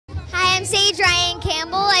I'm Sage Ryan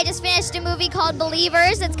Campbell. I just finished a movie called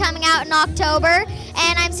Believers that's coming out in October,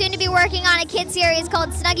 and I'm soon to be working on a kid series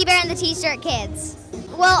called Snuggie Bear and the T-Shirt Kids.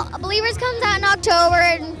 Well, Believers comes out in October,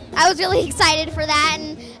 and I was really excited for that,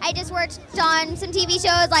 and I just worked on some TV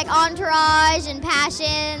shows like Entourage and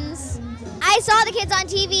Passions. I saw the kids on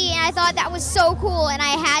TV, and I thought that was so cool, and I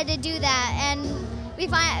had to do that,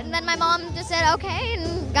 and then my mom just said okay,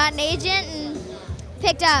 and got an agent, and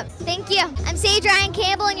picked up. Thank you. I'm Sage Ryan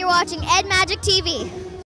Campbell, and you're watching Ed Magic TV.